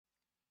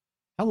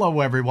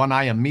Hello, everyone.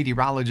 I am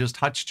meteorologist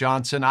Hutch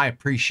Johnson. I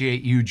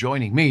appreciate you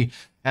joining me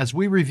as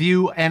we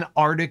review an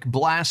Arctic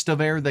blast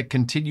of air that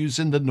continues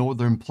in the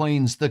northern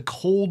plains. The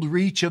cold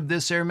reach of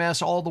this air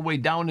mass all the way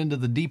down into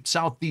the deep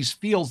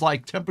southeast feels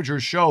like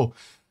temperatures show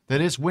that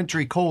it's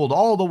wintry cold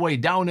all the way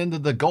down into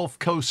the Gulf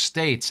Coast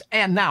states.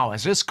 And now,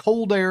 as this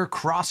cold air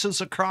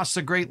crosses across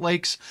the Great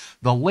Lakes,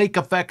 the lake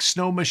effect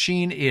snow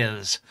machine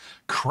is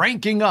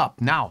cranking up.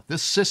 Now,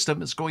 this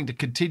system is going to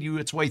continue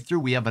its way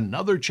through. We have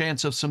another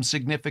chance of some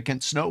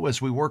significant snow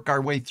as we work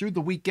our way through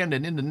the weekend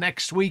and into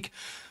next week.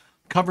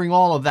 Covering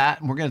all of that,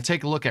 and we're going to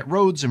take a look at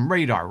roads and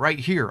radar right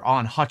here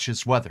on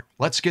Hutch's Weather.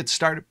 Let's get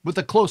started with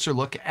a closer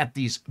look at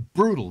these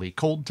brutally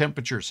cold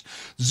temperatures.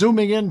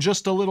 Zooming in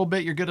just a little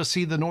bit, you're going to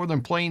see the northern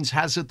plains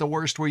has it the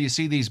worst, where you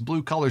see these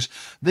blue colors.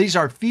 These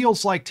are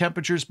feels like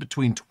temperatures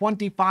between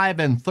 25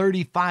 and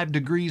 35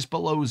 degrees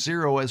below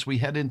zero as we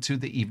head into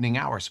the evening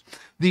hours.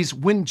 These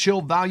wind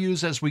chill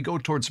values as we go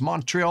towards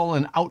Montreal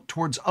and out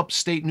towards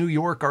upstate New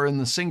York are in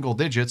the single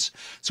digits,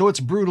 so it's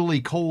brutally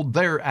cold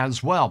there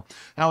as well.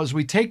 Now, as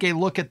we take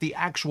a look at the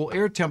actual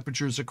air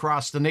temperatures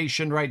across the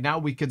nation right now,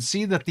 we can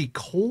see that the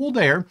cold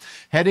air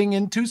heading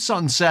into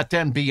sunset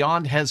and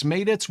beyond has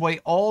made its way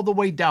all the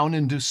way down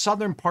into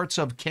southern parts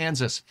of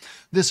Kansas.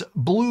 This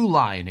blue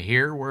line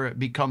here, where it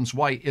becomes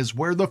white, is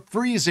where the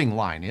freezing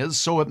line is,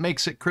 so it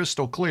makes it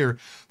crystal clear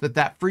that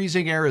that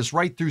freezing air is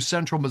right through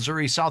central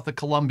Missouri, south of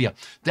Columbia.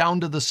 Down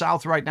to the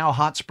south right now,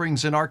 Hot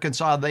Springs in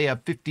Arkansas, they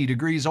have 50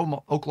 degrees.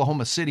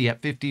 Oklahoma City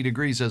at 50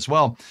 degrees as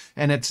well.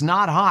 And it's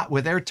not hot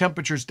with air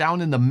temperatures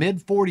down in the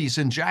mid-40s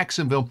in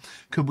Jacksonville.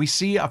 Could we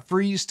see a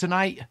freeze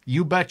tonight?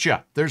 You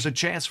betcha. There's a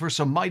chance for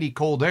some mighty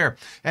cold air.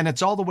 And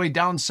it's all the way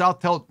down south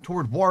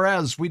toward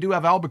Juarez. We do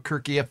have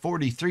Albuquerque at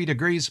 43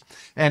 degrees.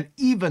 And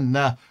even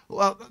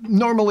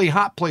normally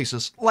hot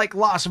places like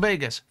Las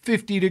Vegas,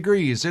 50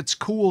 degrees. It's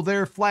cool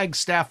there.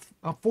 Flagstaff,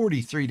 a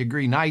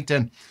 43-degree night.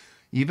 And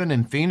even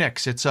in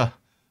Phoenix, it's a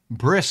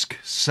brisk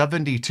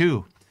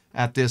 72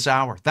 at this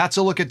hour. That's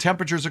a look at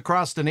temperatures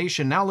across the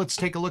nation. Now let's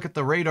take a look at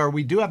the radar.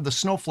 We do have the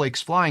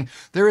snowflakes flying.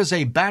 There is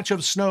a batch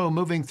of snow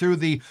moving through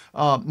the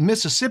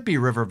Mississippi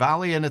River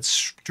Valley, and it's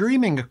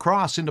streaming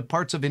across into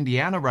parts of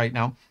Indiana right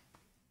now.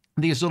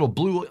 These little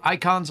blue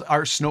icons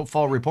are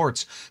snowfall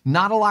reports.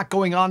 Not a lot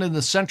going on in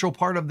the central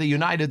part of the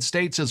United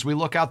States. As we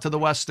look out to the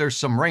west, there's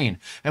some rain.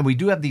 And we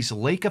do have these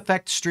lake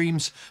effect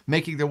streams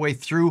making their way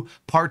through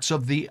parts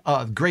of the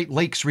Great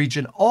Lakes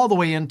region all the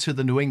way into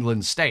the New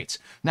England states.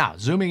 Now,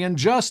 zooming in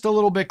just a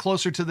little bit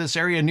closer to this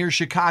area near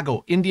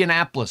Chicago,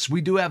 Indianapolis,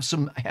 we do have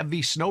some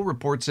heavy snow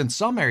reports in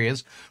some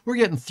areas. We're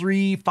getting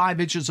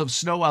 3-5 inches of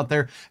snow out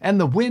there, and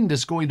the wind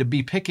is going to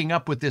be picking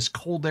up with this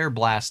cold air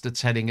blast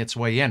that's heading its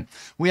way in.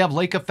 We have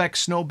lake effect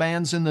snow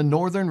bands in the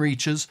northern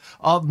reaches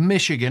of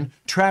Michigan,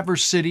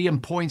 Traverse City,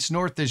 and points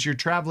north. As you're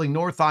traveling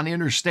north on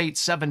Interstate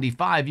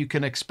 75, you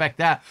can expect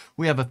that.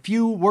 We have a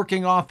few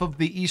working off of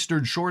the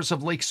eastern shores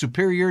of Lake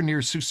Superior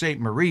near Sault Ste.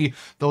 Marie.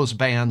 Those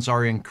bands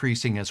are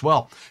increasing as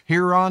well.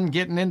 Huron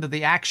getting into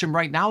the action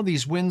right now.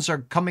 These winds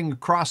are coming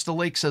across the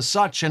lakes as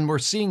such, and we're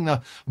seeing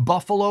the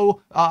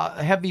Buffalo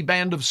heavy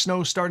band of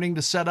snow starting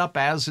to set up,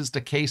 as is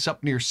the case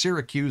up near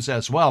Syracuse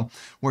as well,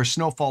 where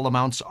snowfall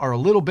amounts are a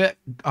little bit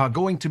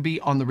going to be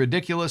on the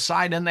ridiculous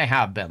side, and they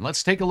have been.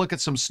 Let's take a look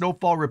at some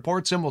snowfall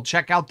reports, and we'll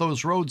check out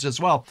those roads as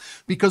well,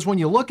 because when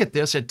you look at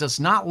this, it does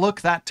not look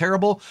that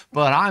terrible,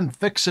 but I'm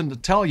fixing to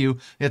tell you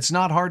it's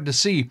not hard to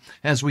see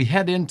as we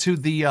head into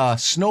the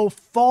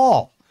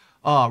snowfall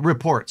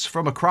reports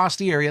from across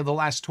the area the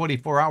last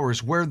 24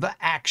 hours where the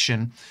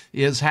action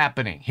is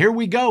happening. Here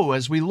we go.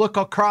 As we look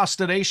across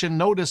the nation,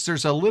 notice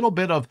there's a little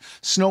bit of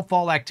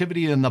snowfall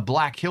activity in the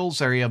Black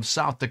Hills area of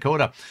South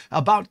Dakota.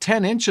 About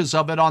 10 inches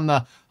of it on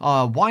the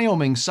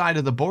Wyoming side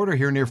of the border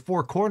here near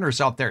Four Corners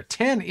out there.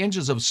 10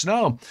 inches of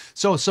snow.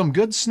 So some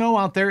good snow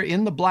out there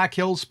in the Black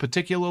Hills,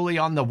 particularly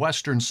on the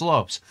western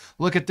slopes.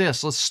 Look at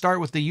this. Let's start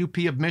with the UP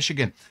of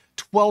Michigan.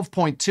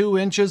 12.2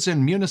 inches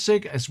in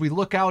Munising. As we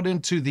look out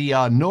into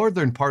the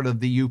northern part of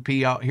the UP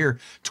out here,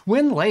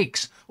 Twin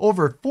Lakes,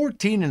 over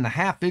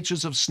 14.5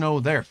 inches of snow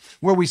there.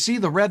 Where we see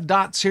the red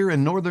dots here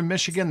in northern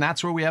Michigan,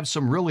 that's where we have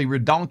some really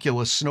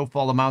redonkulous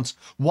snowfall amounts.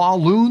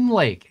 Walloon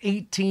Lake,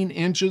 18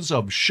 inches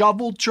of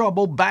shovel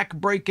trouble,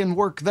 back-breaking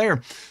work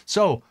there.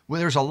 So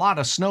there's a lot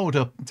of snow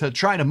to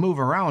try to move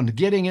around.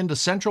 Getting into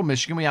central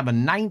Michigan, we have a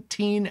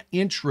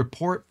 19-inch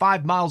report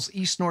 5 miles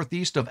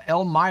east-northeast of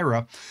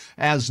Elmira,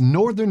 as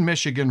northern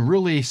Michigan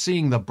really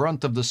seeing the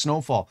brunt of the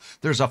snowfall.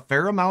 There's a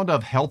fair amount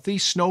of healthy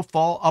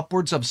snowfall,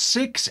 upwards of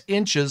 6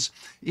 inches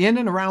in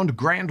and around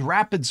Grand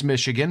Rapids,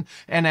 Michigan.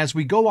 And as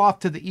we go off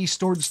to the east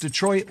towards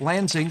Detroit,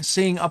 Lansing,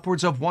 seeing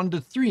upwards of 1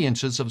 to 3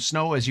 inches of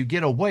snow as you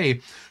get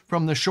away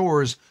from the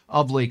shores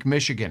of Lake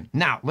Michigan.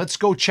 Now, let's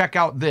go check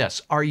out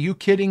this. Are you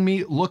kidding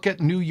me? Look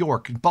at New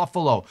York,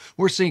 Buffalo.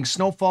 We're seeing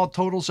snowfall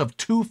totals of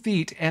 2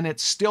 feet, and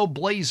it's still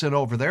blazing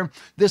over there.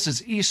 This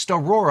is East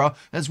Aurora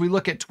as we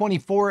look at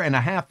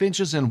 24.5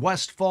 inches in in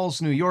West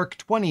Falls, New York,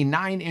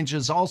 29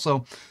 inches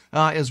also.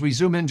 As we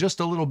zoom in just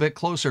a little bit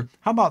closer,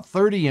 how about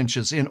 30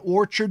 inches in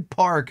Orchard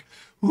Park?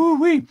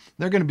 Woo-wee!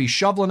 They're going to be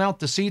shoveling out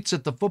the seats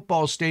at the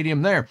football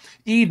stadium there.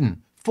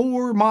 Eden,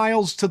 4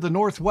 miles to the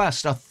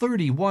northwest, a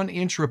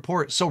 31-inch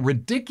report. So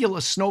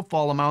ridiculous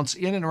snowfall amounts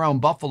in and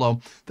around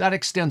Buffalo. That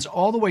extends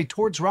all the way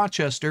towards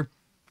Rochester,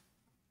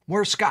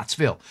 where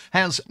Scottsville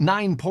has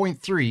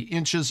 9.3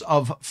 inches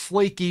of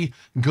flaky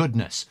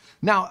goodness.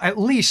 Now, at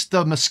least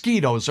the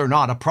mosquitoes are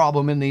not a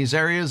problem in these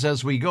areas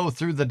as we go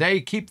through the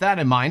day. Keep that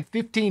in mind.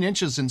 15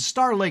 inches in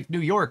Star Lake, New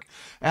York,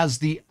 as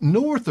the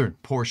northern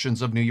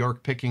portions of New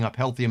York picking up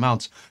healthy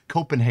amounts.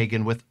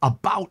 Copenhagen with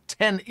about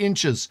 10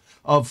 inches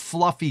of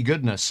fluffy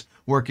goodness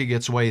working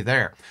its way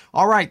there.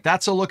 All right,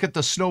 that's a look at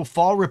the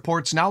snowfall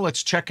reports. Now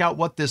let's check out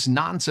what this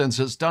nonsense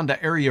has done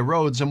to area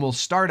roads, and we'll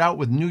start out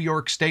with New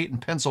York State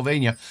and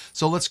Pennsylvania.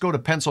 So let's go to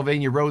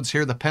Pennsylvania roads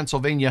here, the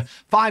Pennsylvania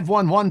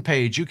 511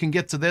 page. You can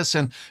get to this,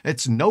 and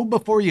it's know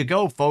before you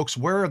go, folks.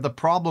 Where are the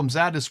problems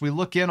at? As we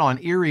look in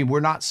on Erie, we're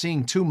not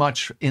seeing too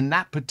much in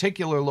that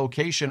particular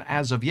location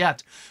as of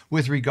yet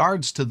with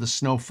regards to the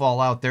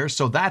snowfall out there.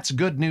 So that's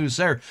good news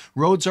there.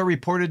 Roads are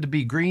reported to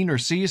be green or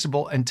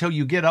seasonable until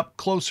you get up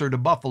closer to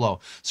Buffalo.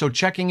 So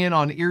checking in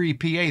on Erie,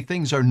 PA,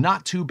 things are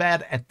not too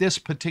bad at this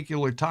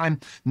particular time.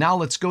 Now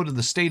let's go to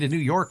the state of New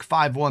York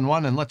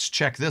 511 and let's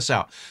check this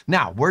out.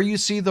 Now, where you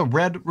see the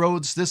red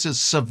roads, this is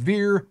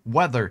severe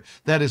weather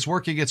that is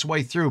working its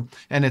way through,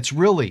 and it's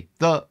really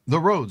the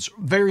roads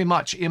very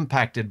much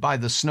impacted by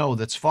the snow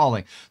that's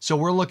falling. So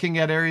we're looking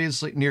at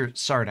areas near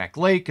Saranac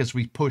Lake as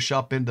we push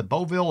up into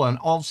Beauville and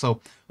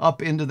also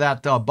up into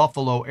that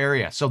Buffalo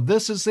area. So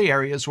this is the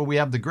areas where we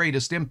have the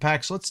greatest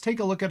impacts. Let's take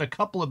a look at a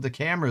couple of the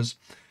cameras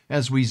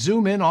as we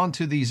zoom in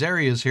onto these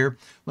areas here.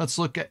 Let's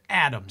look at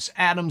Adams.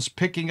 Adams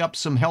picking up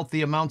some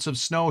healthy amounts of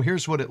snow.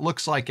 Here's what it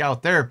looks like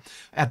out there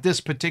at this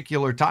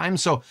particular time.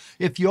 So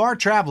if you are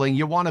traveling,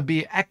 you want to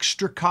be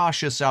extra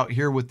cautious out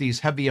here with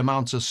these heavy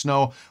amounts of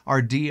snow.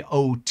 Our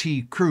DOT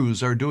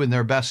crews are doing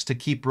their best to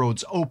keep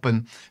roads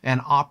open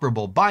and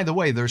operable. By the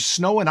way, there's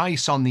snow and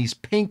ice on these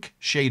pink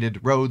shaded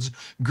roads.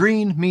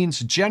 Green means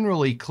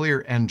generally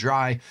clear and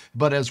dry.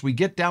 But as we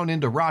get down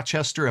into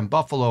Rochester and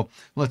Buffalo,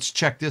 let's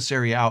check this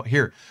area out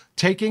here.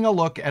 Taking a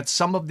look at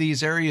some of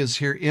these areas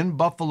here in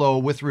Buffalo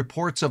with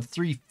reports of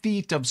 3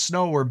 feet of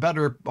snow or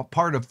better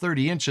part of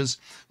 30 inches.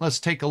 Let's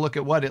take a look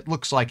at what it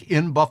looks like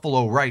in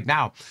Buffalo right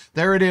now.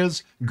 There it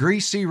is.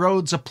 Greasy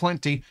roads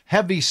aplenty,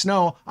 heavy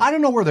snow. I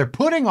don't know where they're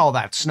putting all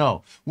that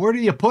snow. Where do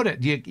you put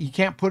it? You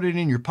can't put it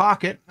in your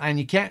pocket, and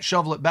you can't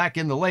shovel it back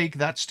in the lake.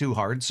 That's too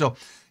hard. So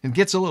it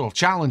gets a little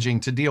challenging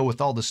to deal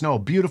with all the snow.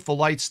 Beautiful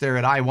lights there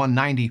at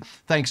I-190.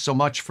 Thanks so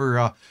much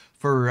for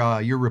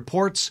your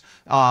reports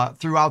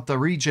throughout the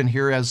region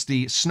here as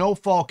the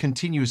snowfall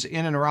continues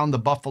in and around the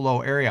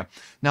Buffalo area.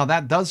 Now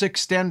that does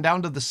extend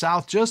down to the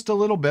south just a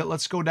little bit.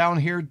 Let's go down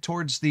here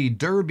towards the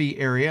Derby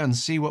area and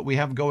see what we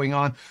have going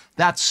on.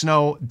 That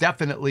snow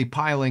definitely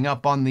piling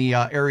up on the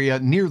area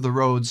near the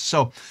roads.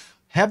 So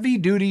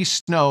heavy-duty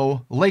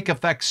snow, lake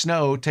effect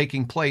snow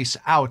taking place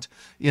out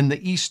in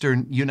the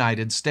eastern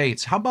United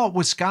States. How about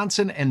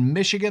Wisconsin and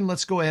Michigan?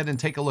 Let's go ahead and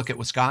take a look at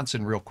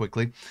Wisconsin real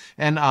quickly.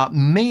 And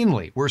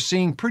mainly, we're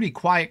seeing pretty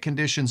quiet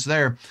conditions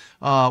there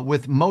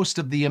with most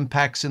of the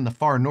impacts in the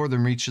far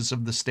northern reaches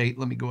of the state.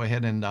 Let me go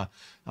ahead and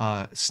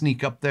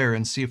sneak up there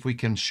and see if we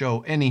can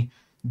show any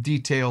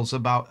details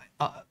about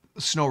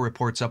snow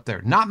reports up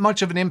there. Not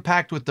much of an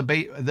impact with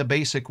the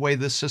basic way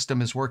this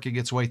system is working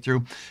its way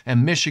through.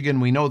 And Michigan,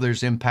 we know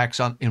there's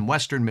impacts in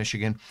western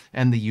Michigan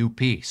and the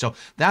UP. So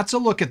that's a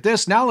look at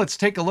this. Now let's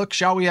take a look,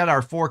 shall we, at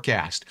our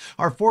forecast.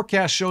 Our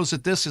forecast shows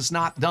that this is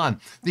not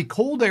done. The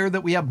cold air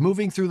that we have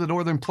moving through the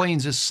northern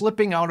plains is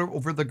slipping out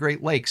over the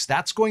Great Lakes.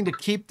 That's going to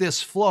keep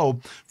this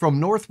flow from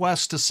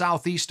northwest to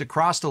southeast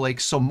across the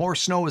lakes, so more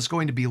snow is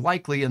going to be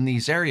likely in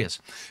these areas.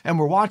 And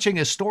we're watching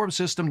a storm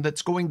system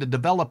that's going to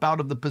develop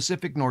out of the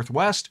Pacific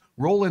Northwest,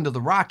 roll into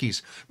the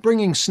Rockies,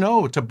 bringing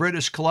snow to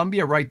British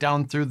Columbia right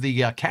down through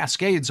the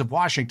Cascades of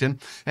Washington.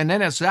 And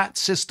then as that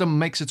system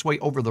makes its way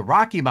over the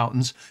Rocky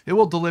Mountains, it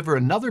will deliver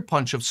another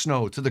punch of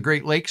snow to the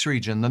Great Lakes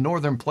region, the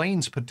northern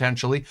plains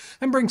potentially,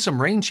 and bring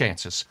some rain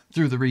chances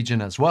through the region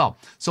as well.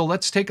 So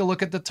let's take a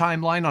look at the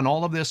timeline on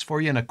all of this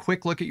for you and a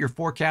quick look at your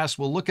forecast.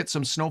 We'll look at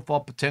some snowfall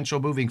potential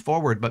moving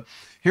forward, but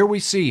here we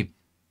see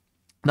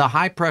the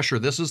high pressure.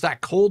 This is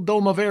that cold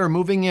dome of air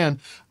moving in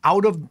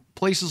out of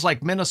places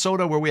like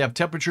Minnesota, where we have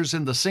temperatures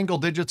in the single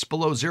digits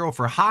below zero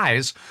for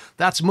highs.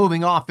 That's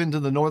moving off into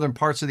the northern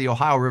parts of the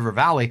Ohio River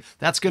Valley.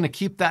 That's going to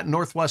keep that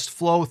northwest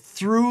flow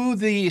through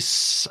the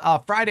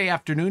Friday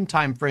afternoon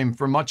time frame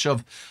for much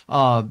of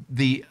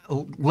the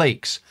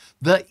lakes.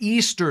 The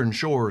eastern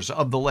shores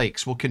of the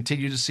lakes will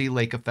continue to see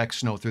lake effect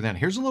snow through then.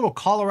 Here's a little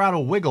Colorado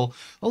wiggle,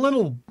 a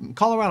little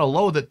Colorado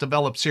low that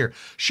develops here.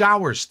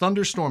 Showers,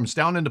 thunderstorms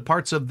down into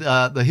parts of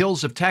the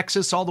hills of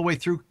Texas, all the way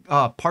through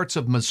parts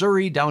of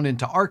Missouri, down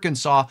into Arkansas,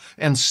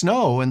 and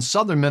snow in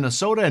southern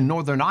Minnesota and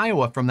northern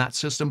Iowa from that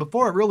system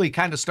before it really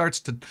kind of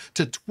starts to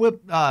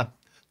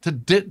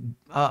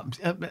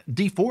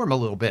deform a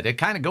little bit. It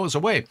kind of goes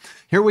away.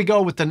 Here we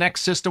go with the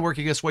next system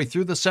working its way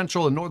through the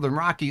central and northern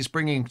Rockies,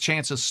 bringing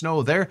chance of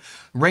snow there.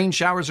 Rain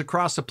showers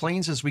across the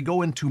plains as we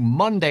go into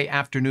Monday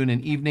afternoon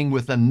and evening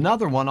with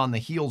another one on the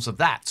heels of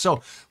that.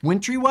 So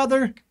wintry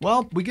weather,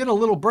 well, we get a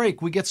little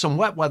break. We get some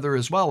wet weather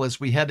as well as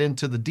we head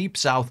into the deep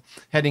south,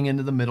 heading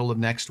into the middle of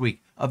next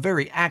week. A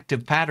very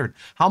active pattern.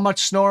 How much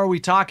snow are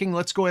we talking?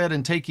 Let's go ahead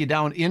and take you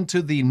down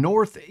into the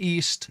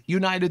northeast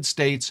United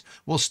States.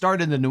 We'll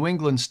start in the New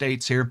England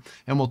states here,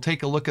 and we'll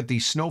take a look at the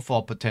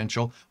snowfall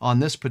potential on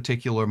this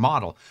particular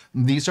model.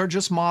 These are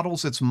just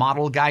models. It's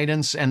model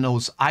guidance, and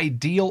those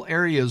ideal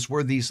areas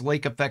where these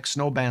lake effect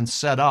snow bands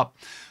set up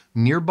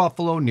near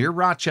Buffalo, near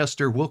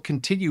Rochester, will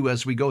continue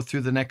as we go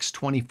through the next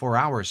 24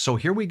 hours. So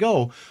here we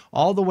go,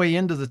 all the way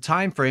into the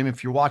time frame,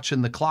 if you're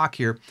watching the clock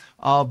here,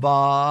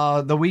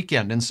 of the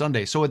weekend and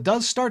Sunday. So it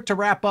does start to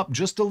wrap up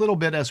just a little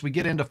bit as we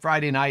get into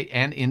Friday night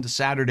and into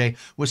Saturday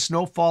with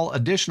snowfall,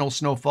 additional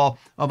snowfall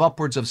of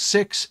upwards of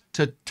 6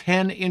 to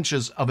 10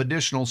 inches of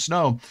additional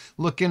snow.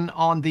 Looking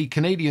on the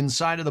Canadian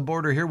side of the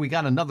border here, we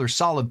got another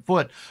solid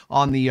foot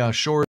on the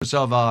shores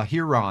of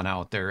Huron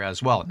out there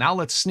as well. Now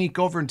let's sneak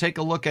over and take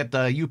a look at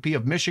the UP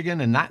of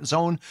Michigan and that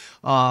zone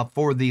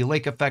for the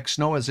lake effect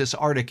snow as this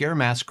Arctic air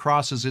mass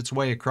crosses its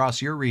way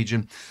across your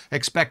region.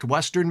 Expect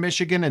western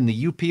Michigan and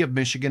the UP of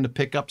Michigan to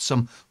pick up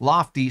some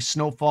lofty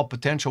snowfall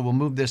potential. We'll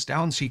move this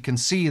down so you can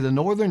see the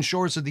northern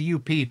shores of the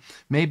UP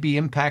may be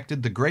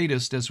impacted the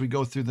greatest as we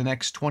go through the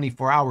next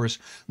 24 hours.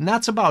 And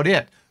that's about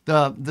it.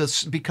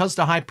 Because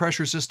the high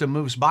pressure system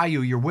moves by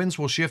you, your winds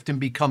will shift and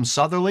become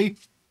southerly.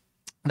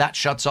 That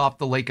shuts off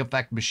the lake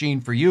effect machine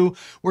for you.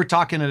 We're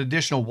talking an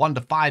additional 1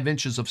 to 5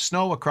 inches of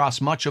snow across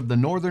much of the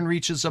northern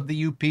reaches of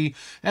the UP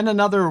and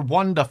another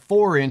 1 to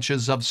 4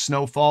 inches of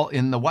snowfall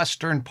in the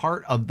western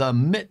part of the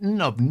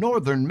mitten of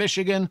northern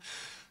Michigan.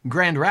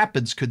 Grand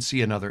Rapids could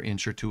see another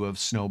inch or two of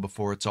snow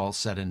before it's all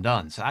said and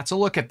done. So that's a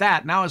look at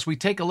that. Now, as we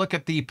take a look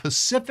at the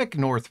Pacific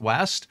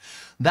Northwest,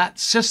 that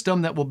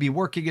system that will be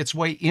working its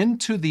way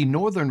into the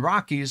northern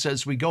Rockies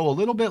as we go a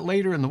little bit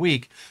later in the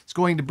week, it's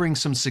going to bring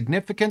some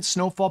significant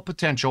snowfall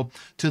potential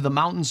to the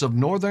mountains of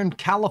northern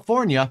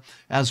California,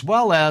 as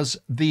well as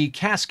the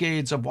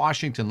Cascades of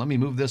Washington. Let me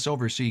move this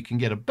over so you can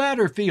get a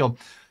better feel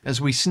as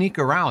we sneak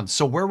around.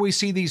 So where we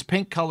see these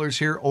pink colors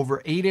here,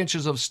 over 8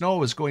 inches of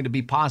snow is going to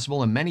be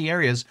possible in many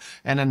areas.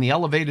 And in the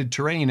elevated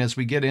terrain, as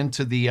we get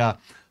into the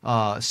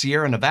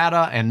Sierra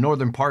Nevada and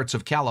northern parts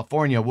of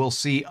California, we'll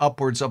see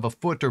upwards of a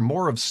foot or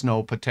more of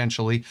snow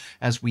potentially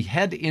as we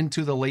head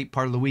into the late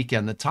part of the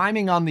weekend. The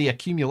timing on the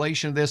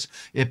accumulation of this,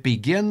 it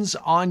begins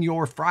on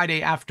your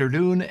Friday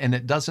afternoon and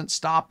it doesn't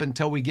stop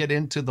until we get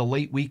into the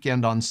late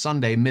weekend on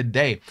Sunday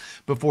midday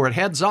before it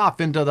heads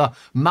off into the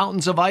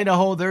mountains of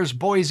Idaho. There's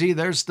Boise,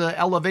 there's the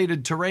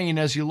elevated terrain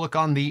as you look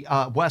on the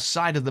west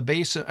side of the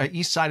basin,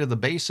 east side of the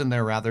basin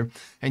there rather,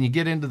 and you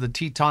get into the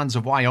Tetons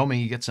of Wyoming,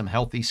 you get some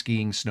healthy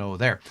skiing snow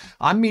there.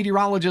 I'm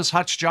meteorologist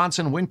Hutch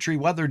Johnson. Wintry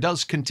weather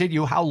does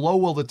continue. How low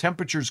will the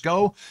temperatures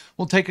go?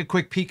 We'll take a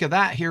quick peek of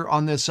that here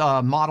on this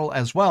model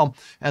as well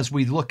as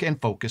we look and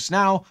focus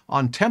now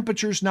on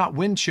temperatures, not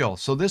wind chill.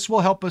 So this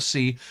will help us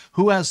see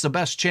who has the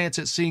best chance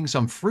at seeing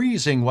some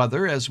freezing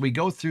weather as we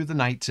go through the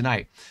night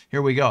tonight.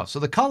 Here we go. So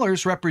the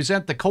colors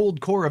represent the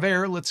cold core of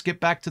air. Let's get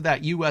back to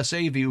that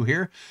USA view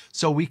here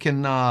so we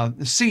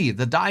can see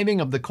the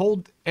diving of the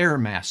cold air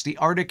mass, the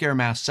Arctic air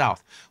mass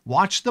south.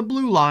 Watch the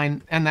blue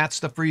line, and that's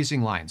the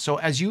freezing line. So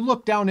as you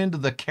look down into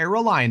the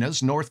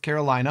Carolinas, North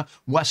Carolina,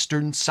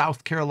 Western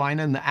South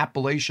Carolina, and the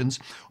Appalachians,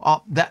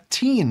 that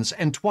teens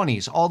and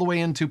 20s, all the way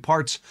into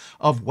parts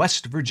of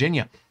West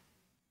Virginia,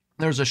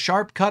 there's a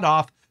sharp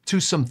cutoff to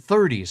some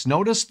 30s.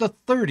 Notice the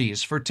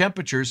 30s for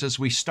temperatures as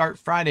we start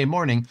Friday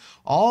morning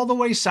all the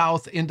way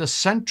south into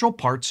central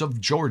parts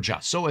of Georgia.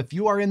 So if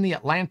you are in the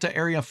Atlanta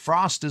area,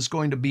 frost is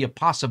going to be a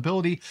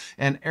possibility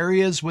and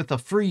areas with a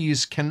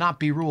freeze cannot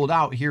be ruled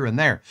out here and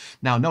there.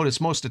 Now notice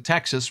most of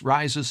Texas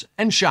rises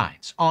and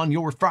shines on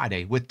your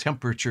Friday with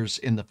temperatures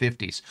in the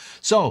 50s.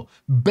 So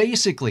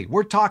basically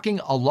we're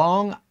talking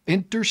along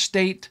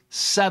Interstate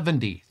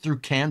 70 through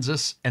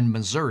Kansas and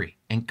Missouri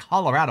and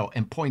Colorado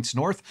and points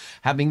north,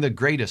 having the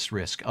greatest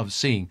risk of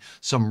seeing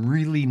some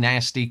really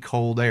nasty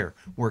cold air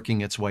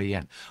working its way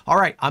in. All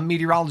right, I'm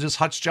meteorologist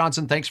Hutch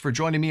Johnson. Thanks for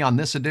joining me on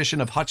this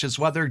edition of Hutch's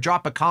Weather.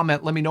 Drop a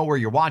comment. Let me know where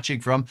you're watching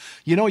from.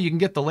 You know, you can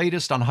get the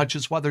latest on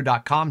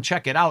hutchesweather.com.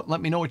 Check it out.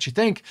 Let me know what you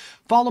think.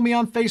 Follow me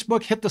on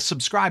Facebook. Hit the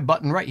subscribe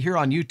button right here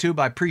on YouTube.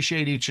 I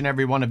appreciate each and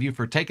every one of you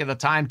for taking the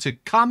time to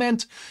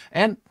comment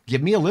and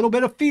give me a little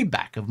bit of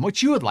feedback of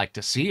what you would like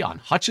to see on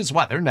Hutch's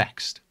Weather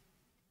next.